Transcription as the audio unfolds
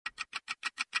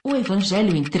O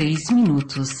Evangelho em 3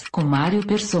 minutos, com Mário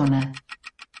Persona.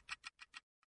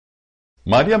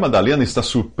 Maria Madalena está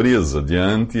surpresa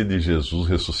diante de Jesus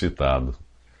ressuscitado.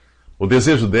 O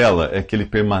desejo dela é que ele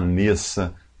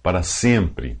permaneça para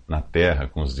sempre na terra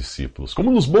com os discípulos, como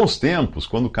nos bons tempos,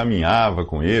 quando caminhava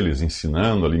com eles,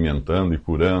 ensinando, alimentando e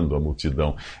curando a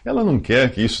multidão. Ela não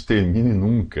quer que isso termine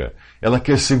nunca. Ela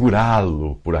quer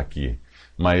segurá-lo por aqui.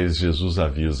 Mas Jesus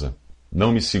avisa: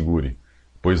 não me segure,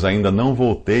 pois ainda não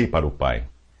voltei para o Pai.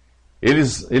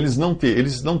 Eles não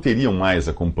teriam mais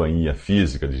a companhia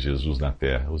física de Jesus na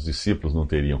terra, os discípulos não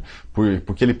teriam,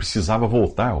 porque ele precisava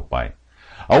voltar ao Pai.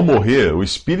 Ao morrer, o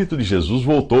Espírito de Jesus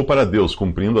voltou para Deus,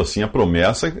 cumprindo assim a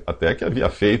promessa até que havia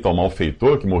feito ao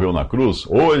malfeitor que morreu na cruz: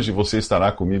 hoje você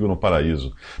estará comigo no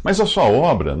paraíso. Mas a sua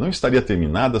obra não estaria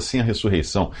terminada sem a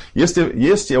ressurreição. E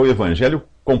este é o Evangelho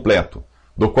completo,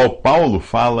 do qual Paulo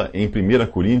fala em 1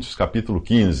 Coríntios capítulo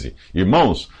 15.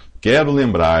 Irmãos, quero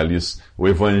lembrar-lhes o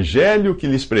Evangelho que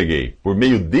lhes preguei. Por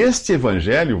meio deste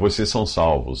Evangelho vocês são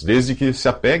salvos, desde que se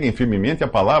apeguem firmemente à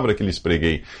palavra que lhes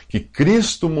preguei, que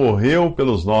Cristo morreu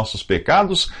pelos nossos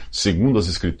pecados, segundo as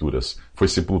Escrituras. Foi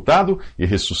sepultado e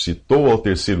ressuscitou ao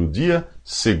terceiro dia,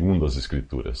 segundo as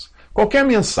Escrituras. Qualquer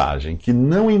mensagem que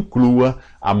não inclua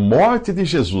a morte de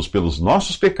Jesus pelos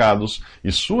nossos pecados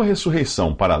e sua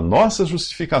ressurreição para a nossa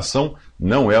justificação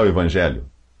não é o Evangelho,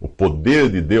 o poder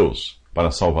de Deus para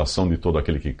a salvação de todo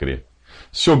aquele que crê.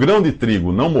 Se o grão de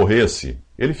trigo não morresse,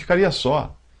 ele ficaria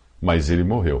só, mas ele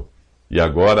morreu. E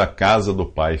agora a casa do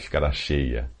Pai ficará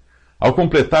cheia. Ao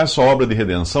completar sua obra de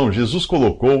redenção, Jesus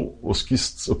colocou os que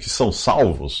são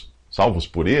salvos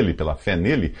por ele, pela fé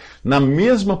nele, na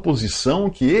mesma posição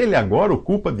que ele agora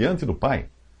ocupa diante do Pai.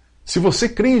 Se você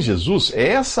crê em Jesus, é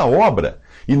essa obra,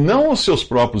 e não os seus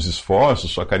próprios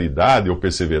esforços, sua caridade ou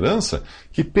perseverança,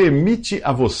 que permite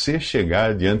a você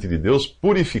chegar diante de Deus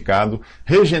purificado,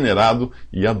 regenerado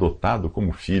e adotado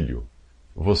como filho.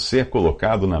 Você é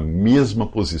colocado na mesma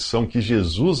posição que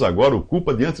Jesus agora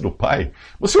ocupa diante do Pai.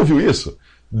 Você ouviu isso?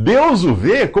 Deus o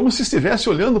vê como se estivesse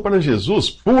olhando para Jesus,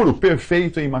 puro,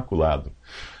 perfeito e imaculado.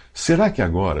 Será que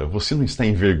agora você não está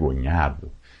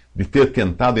envergonhado de ter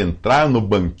tentado entrar no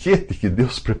banquete que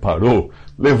Deus preparou,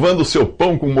 levando o seu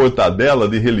pão com mortadela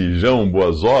de religião,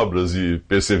 boas obras e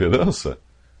perseverança?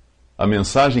 A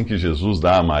mensagem que Jesus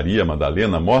dá a Maria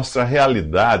Madalena mostra a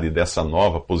realidade dessa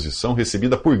nova posição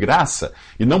recebida por graça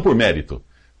e não por mérito.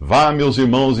 Vá, meus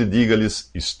irmãos, e diga-lhes: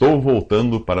 estou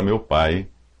voltando para meu Pai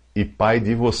e Pai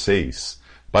de vocês,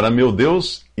 para meu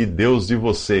Deus e Deus de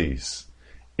vocês.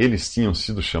 Eles tinham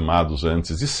sido chamados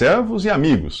antes de servos e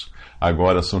amigos,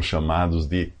 agora são chamados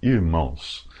de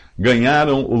irmãos.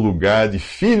 Ganharam o lugar de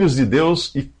filhos de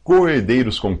Deus e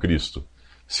co-herdeiros com Cristo.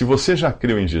 Se você já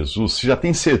creu em Jesus, se já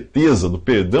tem certeza do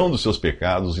perdão dos seus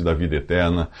pecados e da vida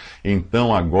eterna,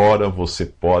 então agora você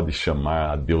pode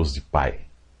chamar a Deus de Pai.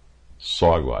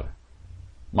 Só agora.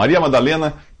 Maria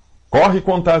Madalena corre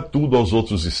contar tudo aos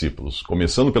outros discípulos,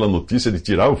 começando pela notícia de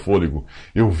tirar o fôlego.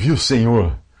 Eu vi o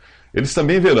Senhor. Eles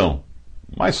também verão,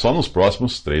 mas só nos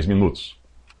próximos 3 minutos.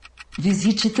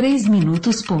 Visite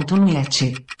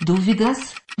 3minutos.net.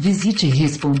 Dúvidas? Visite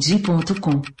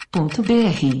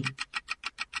respondi.com.br.